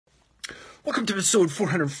Welcome to episode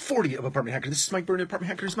 440 of Apartment Hacker. This is Mike Burnett, Apartment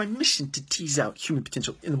Hacker. It's my mission to tease out human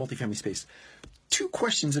potential in the multifamily space. 2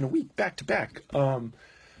 questions in a week, back to back.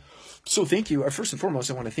 So thank you. First and foremost,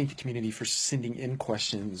 I want to thank the community for sending in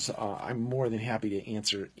questions. I'm more than happy to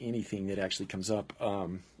answer anything that actually comes up.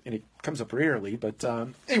 And it comes up rarely, but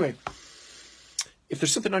anyway, if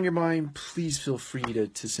there's something on your mind, please feel free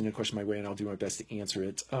to send a question my way, and I'll do my best to answer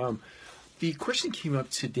it. The question came up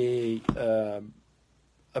today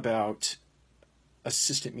about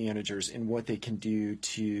assistant managers and what they can do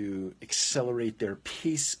to accelerate their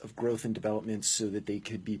pace of growth and development so that they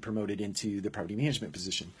could be promoted into the property management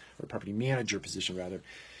position, or property manager position rather.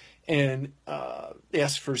 And they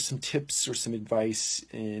asked for some tips or some advice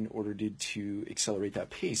in order to accelerate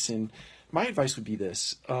that pace. And my advice would be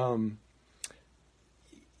this.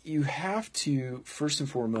 You have to, first and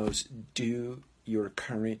foremost, do your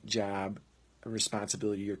current job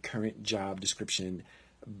responsibility, your current job description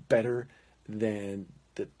better than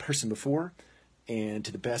the person before and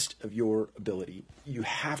to the best of your ability. You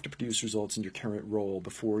have to produce results in your current role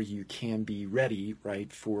before you can be ready,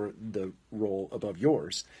 right, for the role above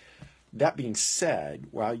yours. That being said,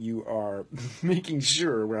 while you are making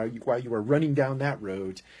sure, while you are running down that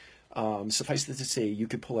road, suffice it to say, you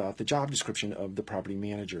could pull out the job description of the property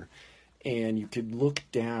manager and you could look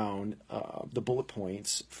down the bullet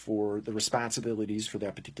points for the responsibilities for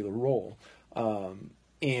that particular role.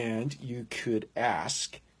 And you could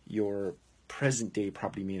ask your present-day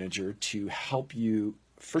property manager to help you,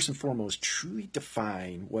 first and foremost, truly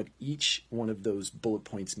define what each one of those bullet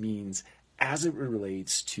points means as it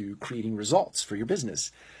relates to creating results for your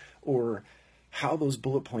business, or how those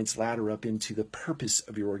bullet points ladder up into the purpose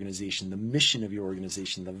of your organization, the mission of your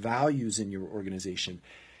organization, the values in your organization,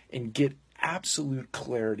 and get absolute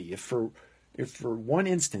clarity. If for one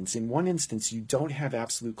instance, you don't have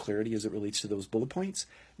absolute clarity as it relates to those bullet points,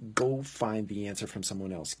 go find the answer from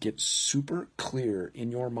someone else. Get super clear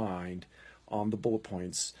in your mind on the bullet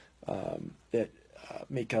points that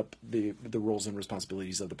make up the roles and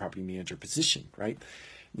responsibilities of the property manager position, right?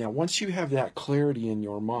 Now, once you have that clarity in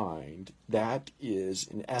your mind, that is,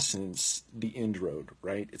 in essence, the end road,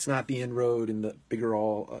 right? It's not the end road in the bigger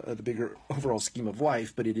overall scheme of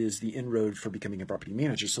life, but it is the end road for becoming a property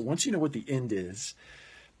manager. So once you know what the end is,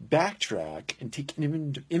 backtrack and take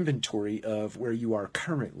an inventory of where you are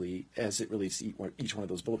currently as it relates to each one of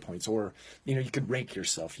those bullet points. Or, you could rank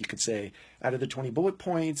yourself. You could say, out of the 20 bullet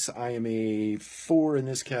points, I am a 4 in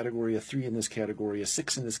this category, a 3 in this category, a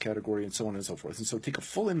 6 in this category, and so on and so forth. And so take a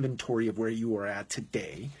full inventory of where you are at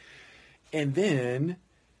today. And then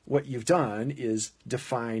what you've done is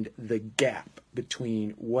defined the gap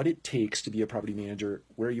between what it takes to be a property manager,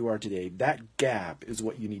 where you are today. That gap is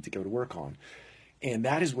what you need to go to work on. And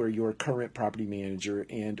that is where your current property manager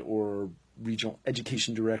and or regional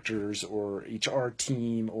education directors or HR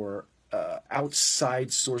team or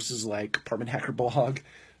outside sources like Apartment Hacker Blog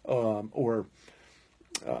or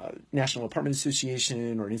National Apartment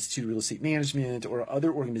Association or Institute of Real Estate Management or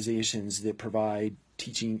other organizations that provide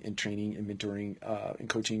teaching and training and mentoring and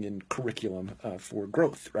coaching and curriculum for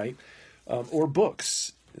growth, right? Or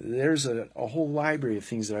books. There's a whole library of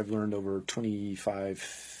things that I've learned over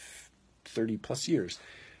 30 plus years.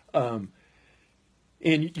 And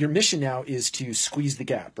your mission now is to squeeze the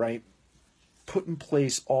gap, right? Put in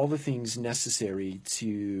place all the things necessary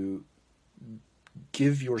to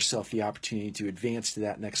give yourself the opportunity to advance to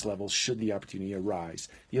that next level should the opportunity arise.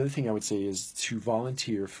 The other thing I would say is to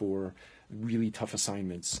volunteer for really tough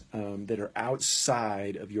assignments that are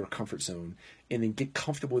outside of your comfort zone, and then get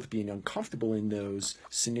comfortable with being uncomfortable in those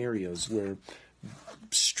scenarios where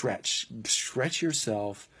stretch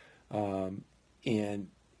yourself, and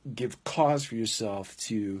give cause for yourself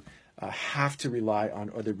to have to rely on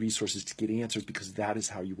other resources to get answers, because that is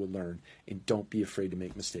how you will learn. And don't be afraid to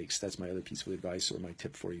make mistakes. That's my other piece of advice or my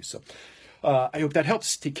tip for you. So I hope that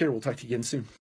helps. Take care. We'll talk to you again soon.